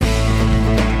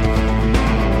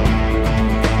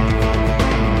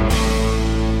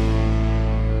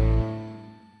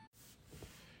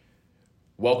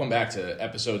back to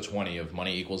episode 20 of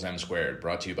Money Equals M Squared,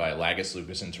 brought to you by Lagus,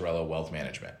 Lucas, and Torello Wealth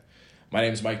Management. My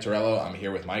name is Mike Torello. I'm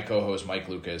here with my co-host, Mike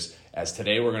Lucas, as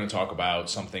today we're going to talk about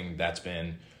something that's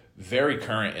been very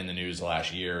current in the news the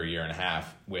last year and a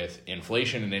half with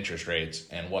inflation and interest rates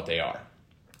and what they are.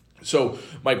 So,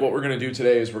 Mike, what we're going to do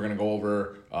today is we're going to go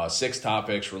over 6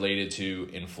 topics related to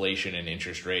inflation and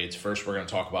interest rates. First, we're going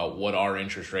to talk about what are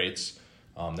interest rates.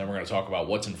 Then we're going to talk about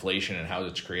what's inflation and how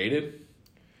it's created.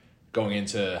 Going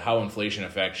into how inflation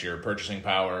affects your purchasing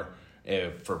power.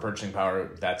 For purchasing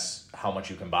power, that's how much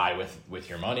you can buy with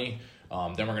your money.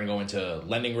 Then we're going to go into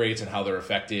lending rates and how they're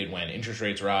affected when interest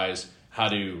rates rise. How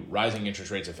do rising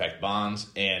interest rates affect bonds?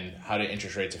 And how do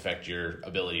interest rates affect your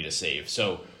ability to save?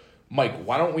 So, Mike,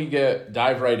 why don't we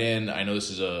dive right in? I know this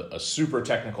is a super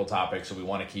technical topic, so we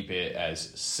want to keep it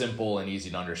as simple and easy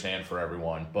to understand for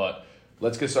everyone. But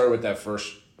let's get started with that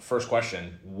first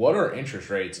question. What are interest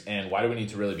rates and why do we need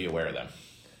to really be aware of them?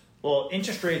 Well,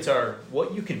 interest rates are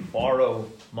what you can borrow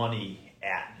money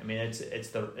at. I mean, it's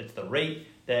the rate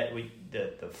that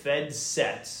the Fed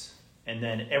sets, and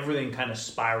then everything kind of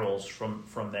spirals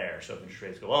from there. So if interest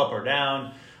rates go up or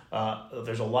down,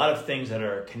 there's a lot of things that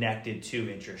are connected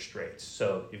to interest rates.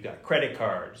 So you've got credit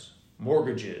cards,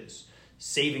 mortgages,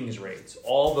 savings rates.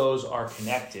 All those are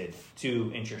connected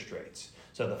to interest rates.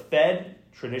 So the Fed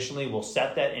traditionally will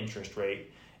set that interest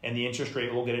rate, and the interest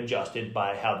rate will get adjusted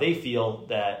by how they feel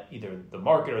that either the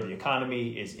market or the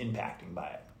economy is impacting by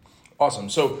it. Awesome.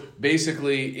 So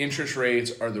basically, interest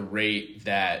rates are the rate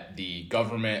that the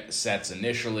government sets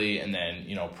initially, and then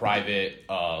private,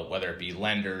 whether it be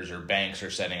lenders or banks,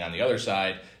 are setting on the other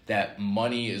side, that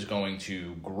money is going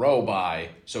to grow by.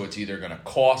 So it's either going to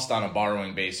cost on a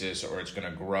borrowing basis or it's going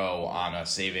to grow on a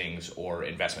savings or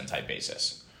investment type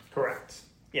basis. Correct.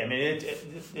 Yeah, I mean,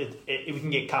 we can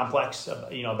get complex,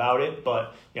 about it,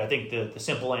 but I think the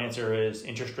simple answer is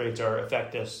interest rates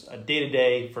affect us day to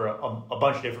day for a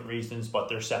bunch of different reasons, but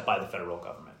they're set by the federal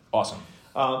government. Awesome.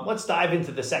 Let's dive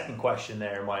into the second question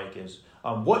there, Mike, is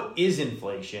what is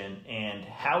inflation and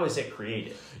how is it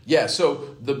created? Yeah,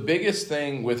 so the biggest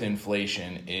thing with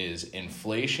inflation is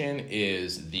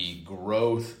the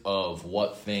growth of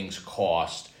what things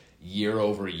cost year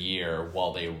over year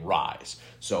while they rise.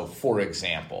 So for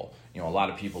example, a lot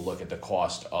of people look at the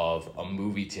cost of a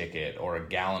movie ticket or a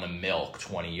gallon of milk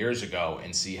 20 years ago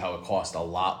and see how it cost a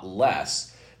lot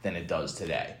less than it does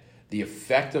today. The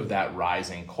effect of that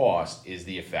rising cost is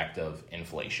the effect of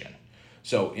inflation.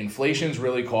 So inflation is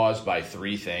really caused by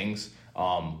 3 things.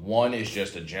 One is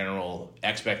just a general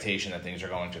expectation that things are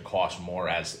going to cost more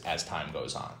as time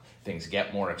goes on. Things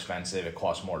get more expensive, it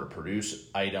costs more to produce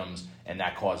items, and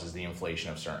that causes the inflation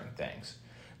of certain things.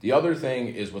 The other thing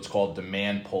is what's called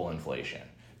demand pull inflation.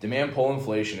 Demand pull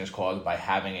inflation is caused by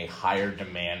having a higher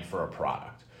demand for a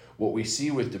product. What we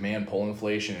see with demand pull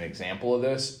inflation, an example of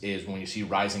this, is when you see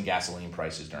rising gasoline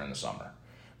prices during the summer.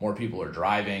 More people are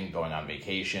driving, going on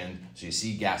vacation, so you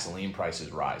see gasoline prices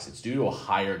rise. It's due to a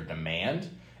higher demand,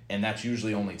 and that's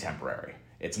usually only temporary.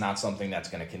 It's not something that's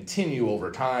going to continue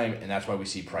over time, and that's why we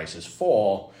see prices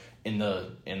fall in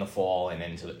the fall and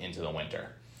into the winter.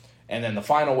 And then the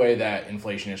final way that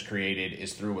inflation is created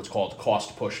is through what's called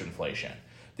cost push inflation.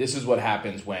 This is what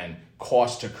happens when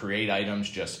costs to create items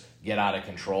just get out of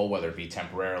control, whether it be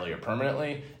temporarily or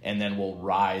permanently, and then will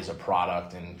rise a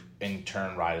product and in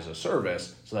turn rise a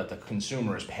service so that the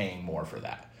consumer is paying more for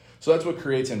that. So that's what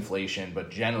creates inflation,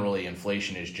 but generally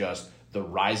inflation is just the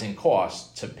rising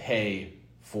cost to pay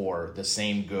for the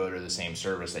same good or the same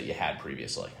service that you had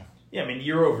previously. Yeah, I mean,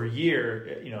 year over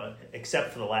year,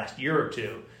 except for the last year or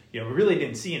two, we really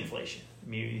didn't see inflation. I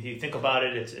mean, if you think about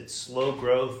it, it's slow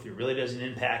growth. It really doesn't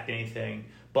impact anything.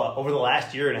 But over the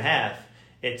last year and a half,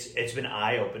 it's been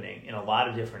eye-opening in a lot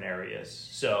of different areas.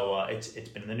 So it's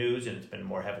been in the news and it's been a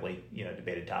more heavily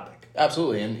debated topic.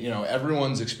 Absolutely, and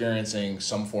everyone's experiencing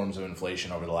some forms of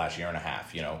inflation over the last year and a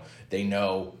half. They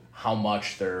know how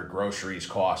much their groceries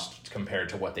cost compared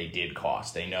to what they did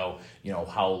cost. They know,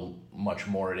 how much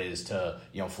more it is to,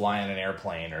 fly on an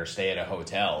airplane or stay at a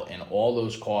hotel. And all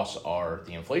those costs are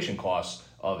the inflation costs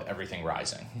of everything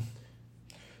rising.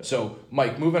 So,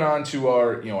 Mike, moving on to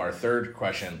our third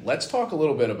question, let's talk a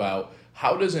little bit about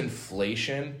how does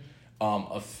inflation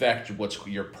affect what's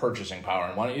your purchasing power?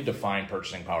 And why don't you define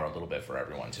purchasing power a little bit for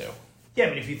everyone too? Yeah, I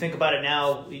mean, if you think about it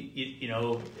now,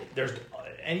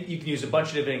 and you can use a bunch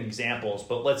of different examples,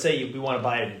 but let's say we want to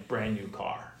buy a brand new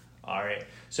car. All right.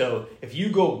 So if you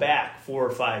go back 4 or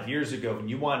 5 years ago and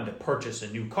you wanted to purchase a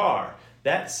new car,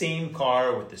 that same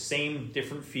car with the same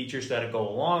different features that go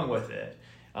along with it,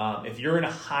 if you're in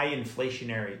a high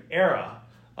inflationary era,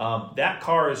 that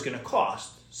car is going to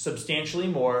cost substantially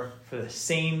more for the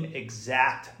same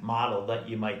exact model that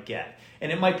you might get.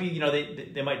 And it might be,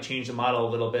 they might change the model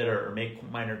a little bit or make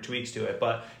minor tweaks to it.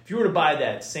 But if you were to buy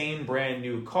that same brand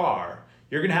new car,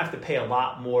 you're going to have to pay a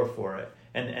lot more for it.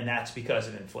 And that's because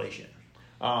of inflation.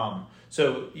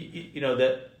 So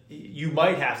that you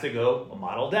might have to go a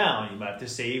model down. You might have to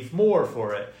save more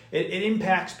for it. It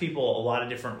impacts people a lot of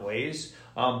different ways.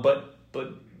 But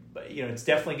it's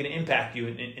definitely going to impact you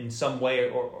in some way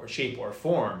or shape or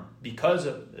form because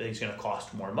it's going to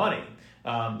cost more money.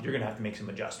 You're going to have to make some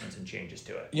adjustments and changes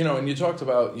to it. And you talked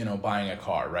about, buying a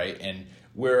car, right? And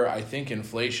where I think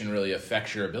inflation really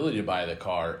affects your ability to buy the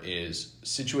car is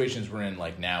situations we're in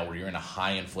like now where you're in a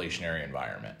high inflationary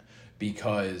environment.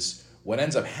 Because what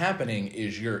ends up happening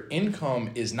is your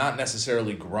income is not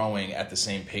necessarily growing at the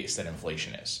same pace that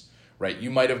inflation is, right? You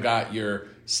might have got your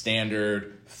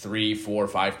standard 3, 4,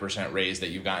 5% raise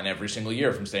that you've gotten every single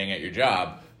year from staying at your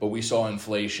job, but we saw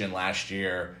inflation last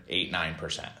year 8,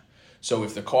 9%. So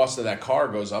if the cost of that car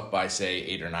goes up by say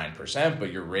 8 or 9%,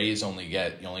 but your raise you only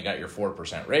got your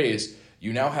 4% raise,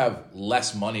 you now have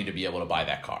less money to be able to buy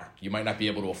that car. You might not be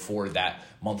able to afford that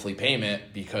monthly payment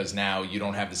because now you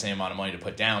don't have the same amount of money to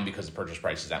put down because the purchase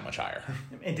price is that much higher.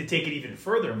 And to take it even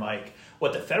further, Mike,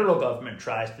 what the federal government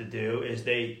tries to do is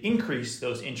they increase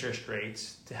those interest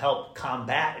rates to help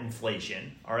combat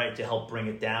inflation, all right, to help bring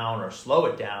it down or slow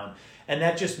it down. And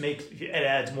that just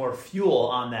adds more fuel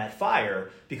on that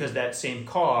fire because that same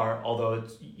car, although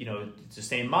it's the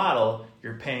same model,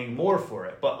 you're paying more for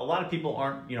it. But a lot of people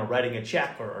aren't, writing a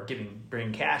check or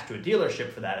bringing cash to a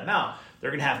dealership for that amount. They're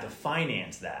going to have to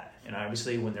finance that. And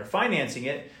obviously when they're financing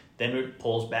it, then it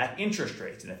pulls back interest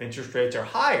rates. And if interest rates are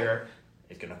higher,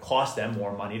 it's going to cost them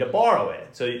more money to borrow it.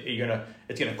 So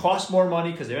it's going to cost more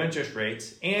money because of interest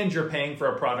rates, and you're paying for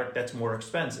a product that's more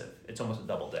expensive. It's almost a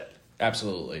double dip.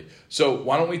 Absolutely. So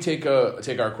why don't we take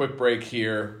our quick break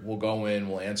here? We'll go in,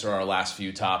 we'll answer our last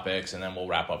few topics, and then we'll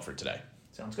wrap up for today.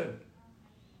 Sounds good.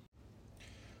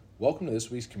 Welcome to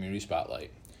this week's Community Spotlight,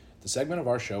 the segment of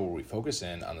our show where we focus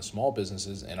in on the small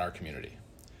businesses in our community.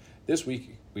 This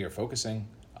week, we are focusing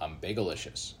on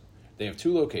Bagelicious. They have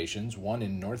 2 locations, one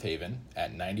in North Haven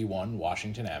at 91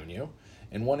 Washington Avenue,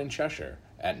 and one in Cheshire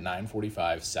at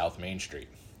 945 South Main Street.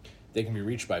 They can be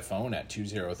reached by phone at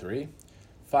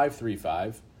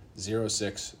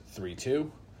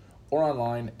 203-535-0632 or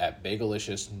online at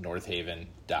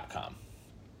bageliciousnorthaven.com.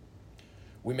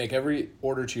 We make every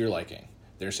order to your liking.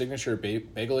 Their signature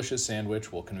Bagelicious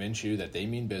sandwich will convince you that they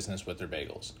mean business with their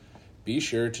bagels. Be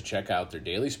sure to check out their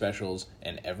daily specials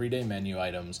and everyday menu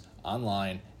items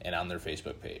online and on their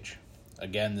Facebook page.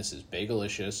 Again, this is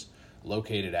Bagelicious,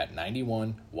 located at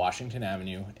 91 Washington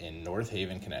Avenue in North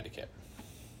Haven, Connecticut.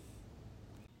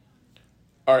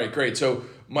 All right, great. So,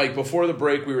 Mike, before the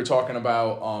break, we were talking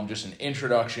about just an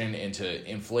introduction into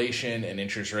inflation and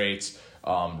interest rates,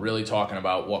 really talking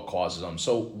about what causes them.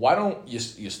 So why don't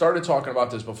you started talking about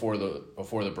this before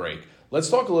the break. Let's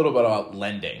talk a little bit about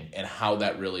lending and how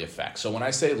that really affects. So when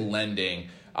I say lending,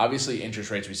 obviously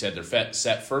interest rates, we said they're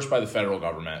set first by the federal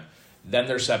government, then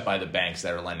they're set by the banks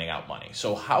that are lending out money.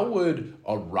 So how would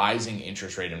a rising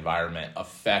interest rate environment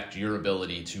affect your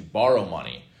ability to borrow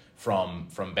money from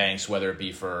banks, whether it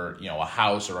be for a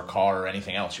house or a car or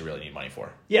anything else you really need money for?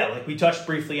 Yeah, like we touched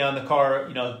briefly on the car,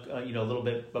 a little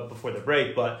bit before the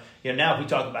break, but now if we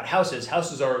talk about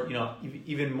houses are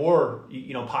even more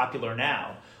popular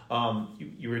now.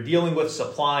 You were dealing with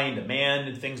supply and demand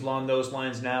and things along those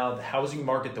lines now. The housing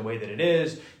market, the way that it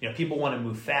is, people want to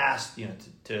move fast,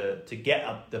 to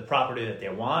get the property that they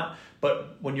want.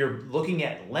 But when you're looking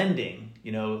at lending,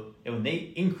 and when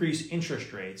they increase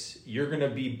interest rates, you're going to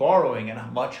be borrowing at a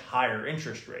much higher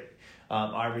interest rate,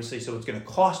 obviously. So it's going to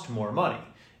cost more money.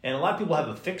 And a lot of people have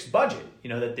a fixed budget,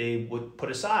 that they would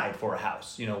put aside for a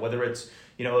house, whether it's,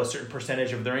 a certain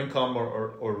percentage of their income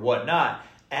or whatnot.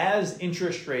 As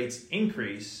interest rates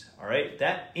increase, all right,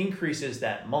 that increases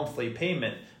that monthly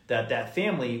payment that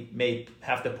family may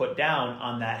have to put down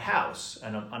on that house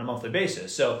on a monthly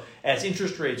basis. So as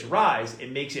interest rates rise,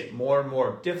 it makes it more and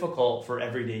more difficult for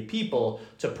everyday people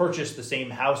to purchase the same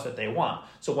house that they want.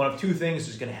 So one of 2 things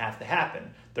is going to have to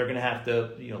happen. They're going to have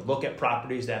to look at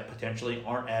properties that potentially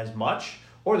aren't as much,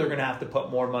 or they're going to have to put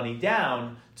more money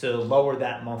down to lower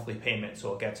that monthly payment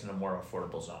so it gets in a more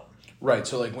affordable zone. Right.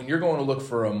 So like when you're going to look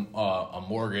for a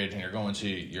mortgage and you're going to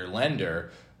your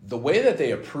lender, the way that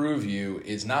they approve you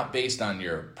is not based on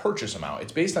your purchase amount.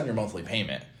 It's based on your monthly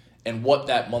payment and what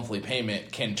that monthly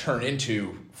payment can turn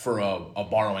into for a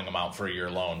borrowing amount for your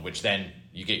loan, which then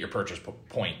you get your purchase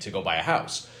point to go buy a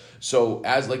house. So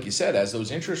as like you said, as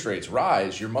those interest rates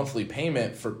rise, your monthly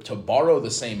payment to borrow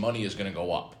the same money is going to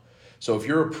go up. So if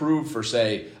you're approved for,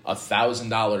 say,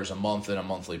 $1,000 a month in a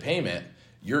monthly payment,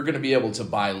 you're going to be able to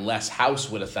buy less house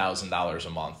with $1,000 a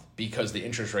month because the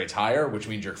interest rate's higher, which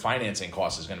means your financing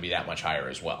cost is going to be that much higher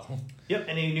as well. Yep,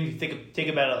 and then you think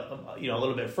about it, a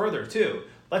little bit further too.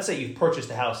 Let's say you've purchased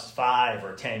a house 5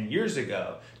 or 10 years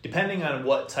ago. Depending on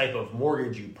what type of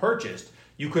mortgage you purchased,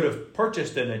 you could have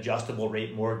purchased an adjustable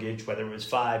rate mortgage, whether it was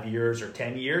 5 years or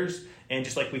 10 years. And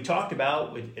just like we talked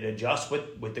about, it adjusts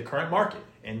with the current market.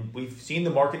 And we've seen the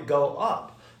market go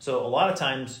up. So a lot of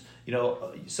times,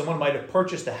 someone might have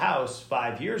purchased a house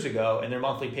 5 years ago and their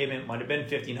monthly payment might have been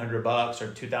 $1,500 or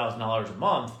 $2,000 a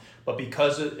month. But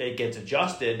because it gets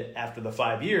adjusted after the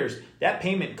 5 years, that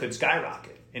payment could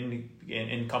skyrocket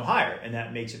and come higher, and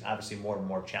that makes it obviously more and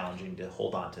more challenging to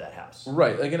hold on to that house.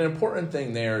 Right. Like an important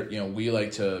thing there, we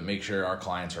like to make sure our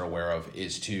clients are aware of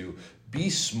is to be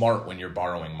smart when you're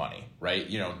borrowing money, right?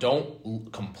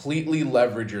 Don't completely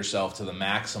leverage yourself to the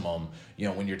maximum,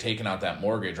 when you're taking out that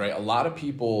mortgage, right? A lot of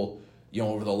people,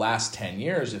 over the last 10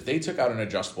 years, if they took out an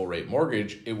adjustable rate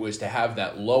mortgage, it was to have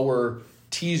that lower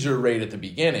teaser rate at the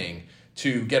beginning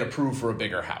to get approved for a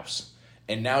bigger house.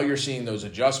 And now you're seeing those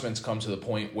adjustments come to the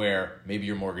point where maybe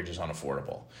your mortgage is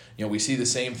unaffordable. We see the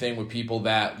same thing with people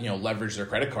that, leverage their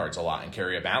credit cards a lot and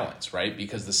carry a balance, right?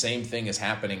 Because the same thing is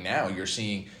happening now. You're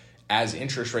seeing as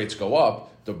interest rates go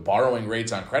up, the borrowing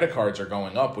rates on credit cards are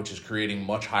going up, which is creating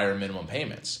much higher minimum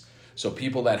payments. So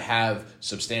people that have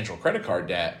substantial credit card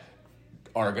debt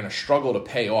are going to struggle to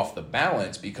pay off the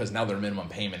balance because now their minimum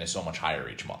payment is so much higher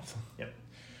each month. Yep.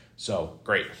 So,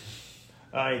 great.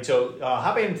 All right, so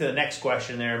hopping into the next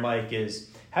question there, Mike, is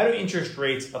how do interest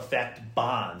rates affect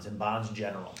bonds and bonds in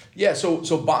general? Yeah, so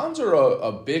bonds are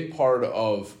a big part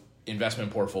of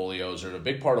investment portfolios, or a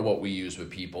big part of what we use with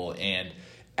people. And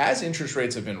as interest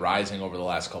rates have been rising over the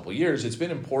last couple of years, it's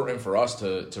been important for us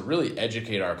to really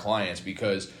educate our clients,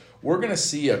 because we're going to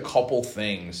see a couple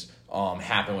things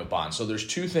happen with bonds. So there's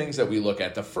two things that we look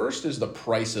at. The first is the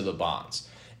price of the bonds.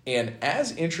 And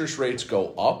as interest rates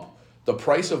go up, the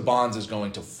price of bonds is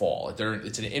going to fall.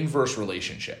 It's an inverse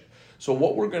relationship. So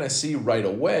what we're going to see right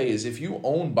away is if you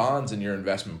own bonds in your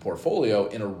investment portfolio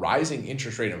in a rising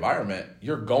interest rate environment,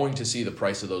 you're going to see the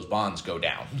price of those bonds go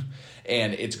down.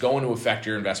 And it's going to affect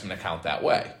your investment account that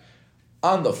way.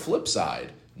 On the flip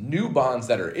side, new bonds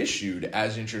that are issued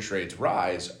as interest rates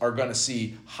rise are going to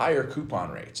see higher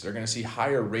coupon rates. They're going to see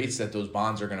higher rates that those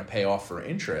bonds are going to pay off for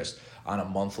interest on a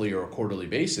monthly or a quarterly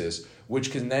basis,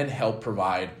 which can then help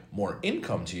provide more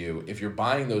income to you if you're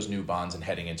buying those new bonds and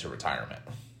heading into retirement.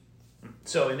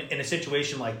 So in a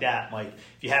situation like that, like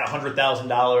if you had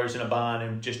 $100,000 in a bond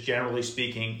and just generally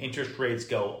speaking, interest rates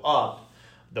go up,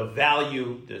 the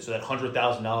value, so that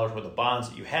 $100,000 worth of bonds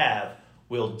that you have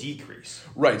will decrease.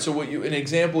 Right. So an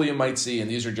example you might see, and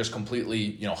these are just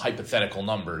completely, hypothetical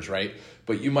numbers, right?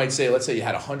 But you might say, let's say you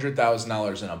had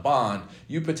 $100,000 in a bond,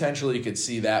 you potentially could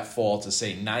see that fall to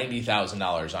say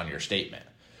 $90,000 on your statement.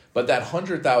 But that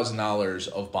 $100,000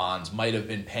 of bonds might have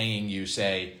been paying you,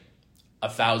 say,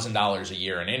 $1,000 a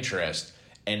year in interest.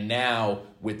 And now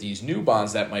with these new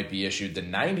bonds that might be issued, the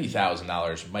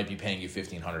 $90,000 might be paying you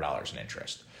 $1,500 in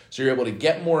interest. So you're able to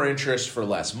get more interest for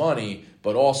less money,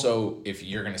 but also if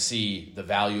you're going to see the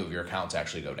value of your accounts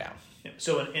actually go down.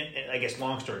 So I guess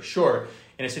long story short,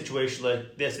 in a situation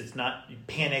like this, it's not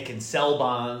panic and sell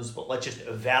bonds, but let's just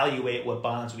evaluate what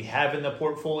bonds we have in the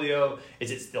portfolio.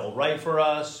 Is it still right for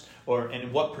us?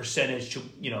 And what percentage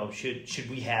should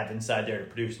we have inside there to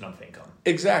produce enough income?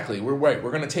 Exactly. We're right.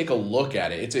 We're going to take a look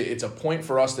at it. It's a point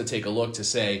for us to take a look to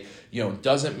say,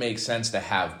 does it make sense to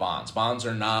have bonds? Bonds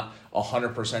are not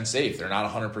 100% safe. They're not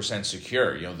 100%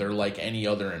 secure. They're like any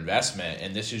other investment.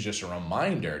 And this is just a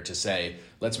reminder to say,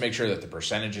 let's make sure that the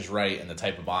percentage is right and the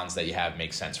type of bonds that you have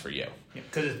make sense for you.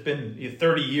 Because it's been a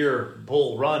 30-year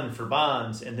bull run for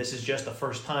bonds, and this is just the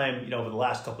first time, over the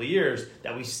last couple of years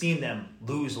that we've seen them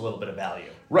lose a little bit of value.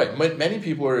 Right. Many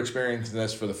people are experiencing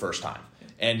this for the first time.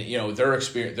 And,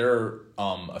 their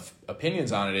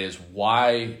opinions on it is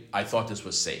why I thought this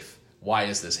was safe. Why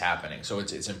is this happening? So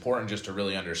it's important just to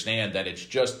really understand that it's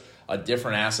just a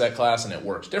different asset class and it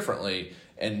works differently.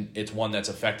 And it's one that's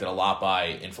affected a lot by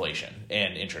inflation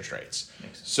and interest rates.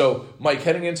 So, Mike,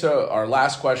 heading into our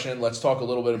last question, let's talk a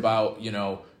little bit about,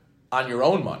 on your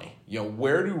own money.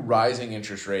 Where do rising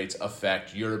interest rates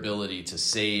affect your ability to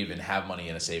save and have money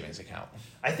in a savings account?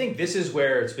 I think this is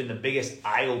where it's been the biggest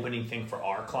eye-opening thing for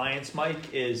our clients,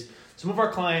 Mike, is some of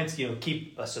our clients,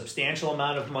 keep a substantial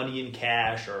amount of money in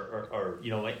cash or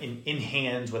in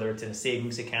hands, whether it's in a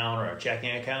savings account or a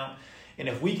checking account. And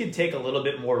if we could take a little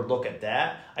bit more look at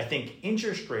that, I think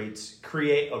interest rates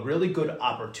create a really good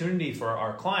opportunity for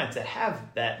our clients that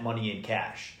have that money in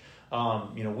cash.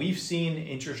 We've seen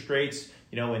interest rates,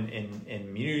 in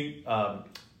community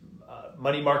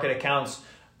money market accounts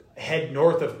head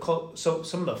north of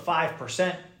some of the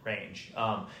 5% range.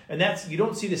 And you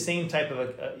don't see the same type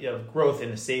of growth in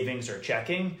the savings or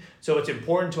checking. So it's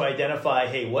important to identify,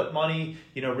 hey, what money,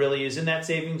 really is in that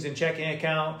savings and checking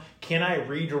account? Can I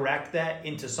redirect that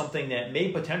into something that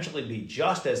may potentially be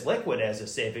just as liquid as a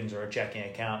savings or a checking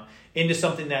account into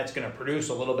something that's going to produce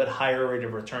a little bit higher rate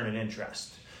of return and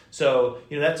interest? So,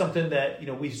 that's something that,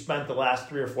 we've spent the last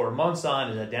 3 or 4 months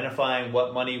on, is identifying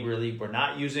what money really we're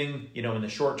not using, in the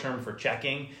short term for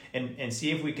checking, and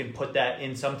see if we can put that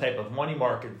in some type of money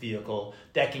market vehicle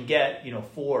that can get,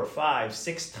 4, 5,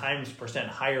 6 times %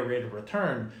 higher rate of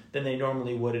return than they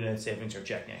normally would in a savings or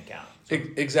checking account.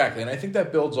 Exactly. And I think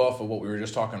that builds off of what we were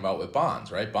just talking about with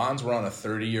bonds, right? Bonds were on a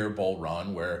 30-year bull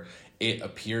run where it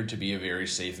appeared to be a very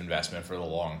safe investment for the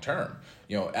long term.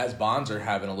 As bonds are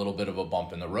having a little bit of a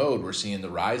bump in the road, we're seeing the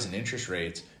rise in interest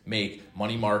rates make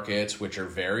money markets, which are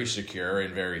very secure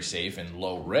and very safe and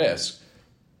low risk,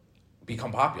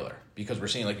 become popular. Because we're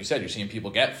seeing, like you said, you're seeing people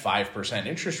get 5%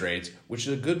 interest rates, which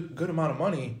is a good amount of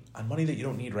money on money that you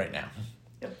don't need right now.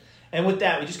 Yep. And with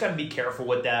that, we just got to be careful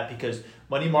with that, because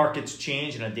money markets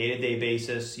change on a day-to-day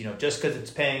basis. Just because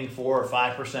it's paying 4 or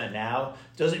 5% now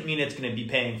doesn't mean it's going to be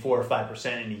paying 4 or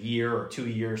 5% in a year or 2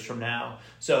 years from now.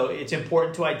 So it's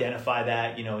important to identify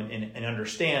that, and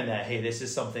understand that, hey, this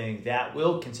is something that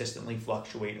will consistently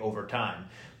fluctuate over time.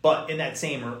 But in that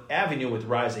same avenue with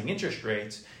rising interest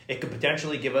rates, it could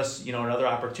potentially give us, another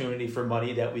opportunity for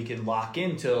money that we can lock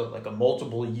into like a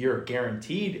multiple year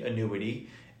guaranteed annuity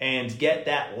and get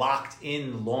that locked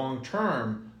in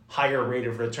long-term higher rate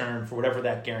of return for whatever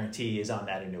that guarantee is on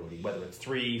that annuity, whether it's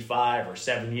 3, 5, or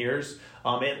 7 years.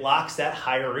 It locks that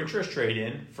higher interest rate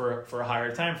in for a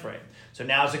higher time frame. So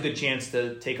now's a good chance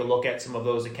to take a look at some of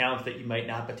those accounts that you might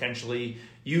not potentially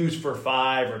use for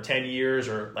 5 or 10 years,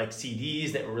 or like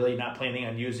CDs that we're really not planning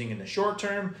on using in the short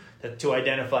term, to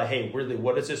identify, hey, really,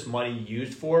 what is this money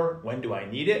used for? When do I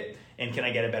need it? And can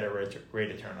I get a better rate of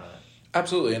return on it?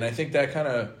 Absolutely. And I think that kind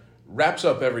of wraps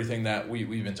up everything that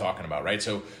we've been talking about, right?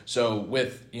 So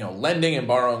with lending and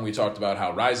borrowing, we talked about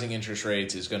how rising interest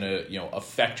rates is going to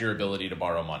affect your ability to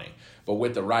borrow money. But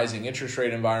with the rising interest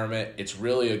rate environment, it's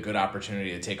really a good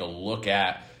opportunity to take a look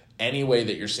at any way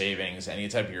that your savings, any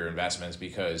type of your investments,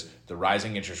 because the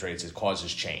rising interest rates, it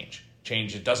causes change.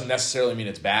 It doesn't necessarily mean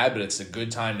it's bad, but it's a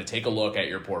good time to take a look at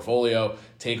your portfolio,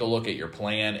 take a look at your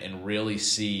plan, and really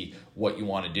see what you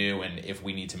want to do and if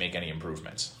we need to make any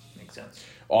improvements. Makes sense.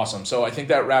 Awesome. So I think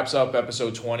that wraps up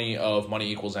episode 20 of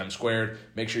Money Equals M Squared.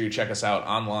 Make sure you check us out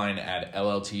online at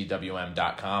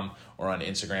lltwm.com or on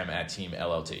Instagram at Team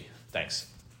LLT. Thanks.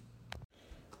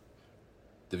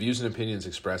 The views and opinions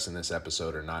expressed in this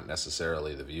episode are not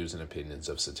necessarily the views and opinions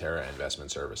of Cetera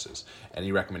Investment Services.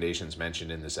 Any recommendations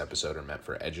mentioned in this episode are meant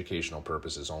for educational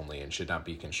purposes only and should not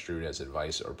be construed as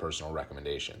advice or personal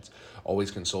recommendations.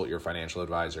 Always consult your financial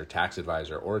advisor, tax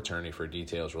advisor, or attorney for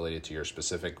details related to your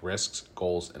specific risks,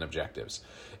 goals, and objectives.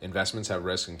 Investments have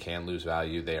risk and can lose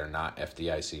value. They are not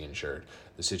FDIC insured.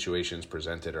 The situations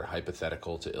presented are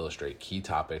hypothetical to illustrate key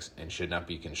topics and should not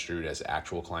be construed as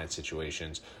actual client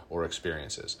situations or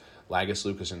experiences. Lagos,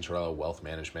 Lucas & Torello Wealth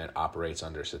Management operates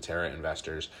under Cetera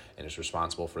Investors and is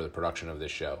responsible for the production of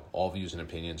this show. All views and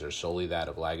opinions are solely that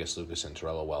of Lagos, Lucas &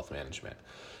 Torello Wealth Management.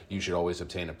 You should always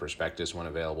obtain a prospectus when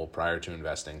available prior to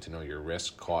investing to know your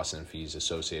risk, costs, and fees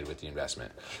associated with the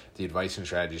investment. The advice and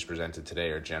strategies presented today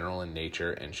are general in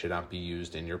nature and should not be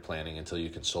used in your planning until you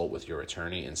consult with your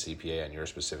attorney and CPA on your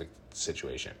specific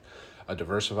situation. A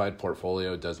diversified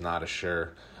portfolio does not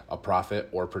assure a profit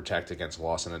or protect against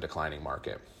loss in a declining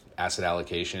market. Asset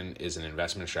allocation is an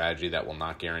investment strategy that will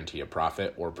not guarantee a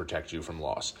profit or protect you from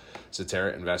loss.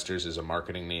 Cetera Investors is a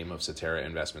marketing name of Cetera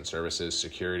Investment Services.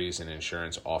 Securities and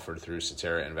insurance offered through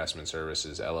Cetera Investment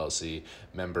Services, LLC,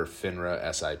 member FINRA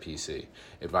SIPC.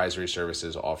 Advisory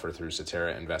services offered through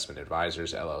Cetera Investment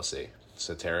Advisors, LLC.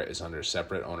 Cetera is under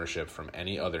separate ownership from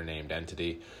any other named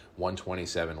entity.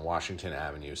 127 Washington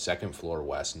Avenue, 2nd floor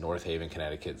west, North Haven,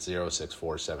 Connecticut,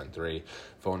 06473.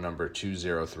 Phone number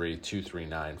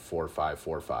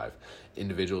 203-239-4545.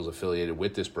 Individuals affiliated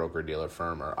with this broker-dealer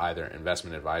firm are either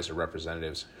investment advisor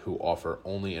representatives who offer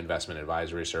only investment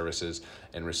advisory services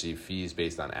and receive fees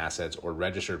based on assets, or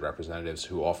registered representatives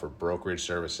who offer brokerage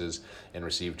services and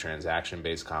receive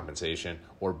transaction-based compensation,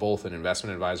 or both an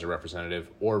investment advisor representative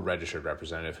or registered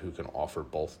representative who can offer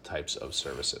both types of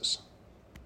services.